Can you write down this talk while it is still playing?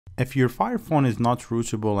If your Fire phone is not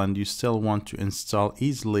rootable and you still want to install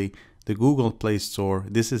easily the Google Play Store,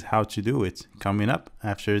 this is how to do it, coming up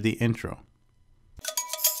after the intro.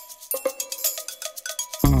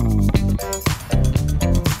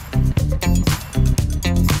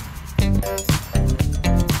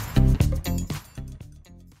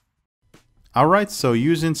 Alright, so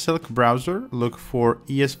using Silk browser, look for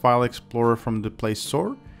ES File Explorer from the Play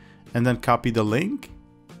Store and then copy the link.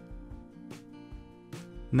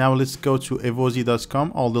 Now let's go to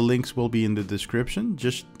evozy.com. All the links will be in the description.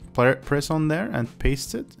 Just press on there and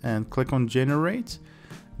paste it and click on generate.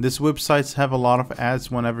 These websites have a lot of ads.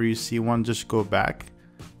 Whenever you see one, just go back.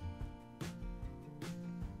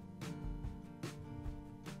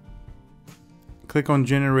 Click on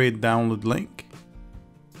generate download link.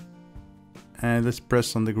 And let's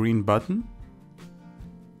press on the green button.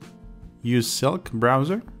 Use Silk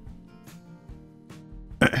browser.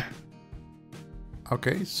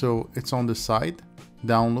 Okay, so it's on the side,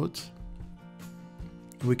 downloads.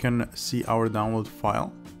 We can see our download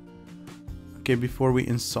file. Okay, before we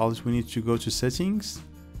install this, we need to go to settings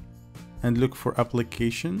and look for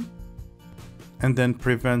application and then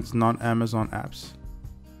prevent non-Amazon apps.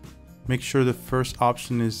 Make sure the first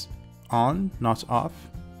option is on, not off,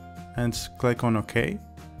 and click on OK.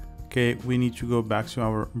 Okay, we need to go back to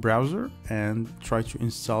our browser and try to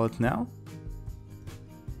install it now.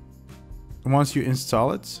 Once you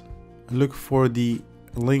install it, look for the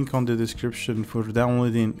link on the description for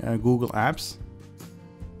downloading Google Apps.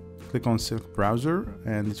 Click on Silk browser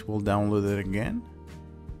and it will download it again.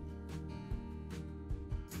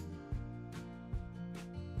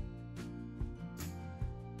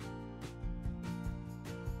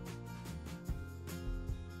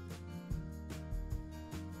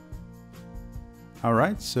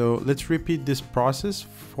 Alright, so let's repeat this process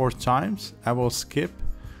 4 times. I will skip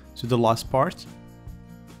to the last part.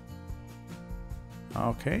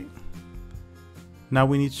 Okay. Now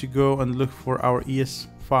we need to go and look for our ES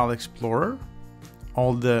File Explorer.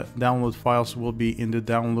 All the download files will be in the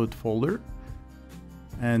download folder.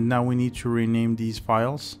 And now we need to rename these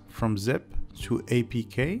files from zip to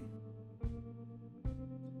APK.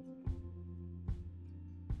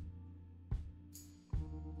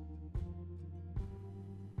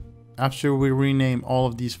 After we rename all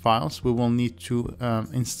of these files, we will need to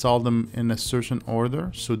install them in a certain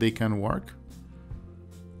order so they can work.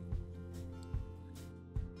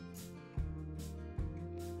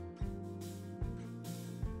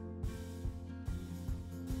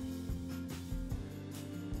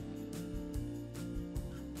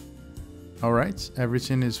 Alright,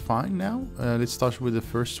 everything is fine now. Let's start with the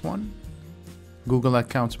first one. Google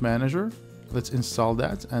Account Manager. Let's install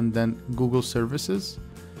that, and then Google Services.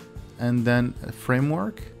 And then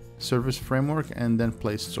framework, service framework, and then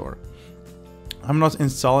Play Store. I'm not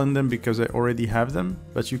installing them because I already have them,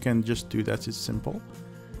 but you can just do that, it's simple.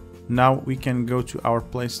 Now we can go to our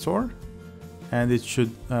Play Store and it should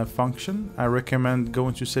function. I recommend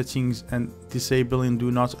going to settings and disabling do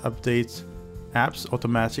not update apps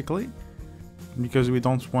automatically because we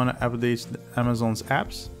don't want to update Amazon's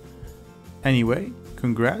apps. Anyway,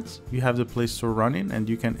 congrats, you have the Play Store running and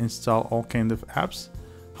you can install all kinds of apps.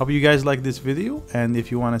 Hope you guys like this video, and if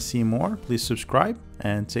you want to see more, please subscribe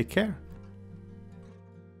and take care.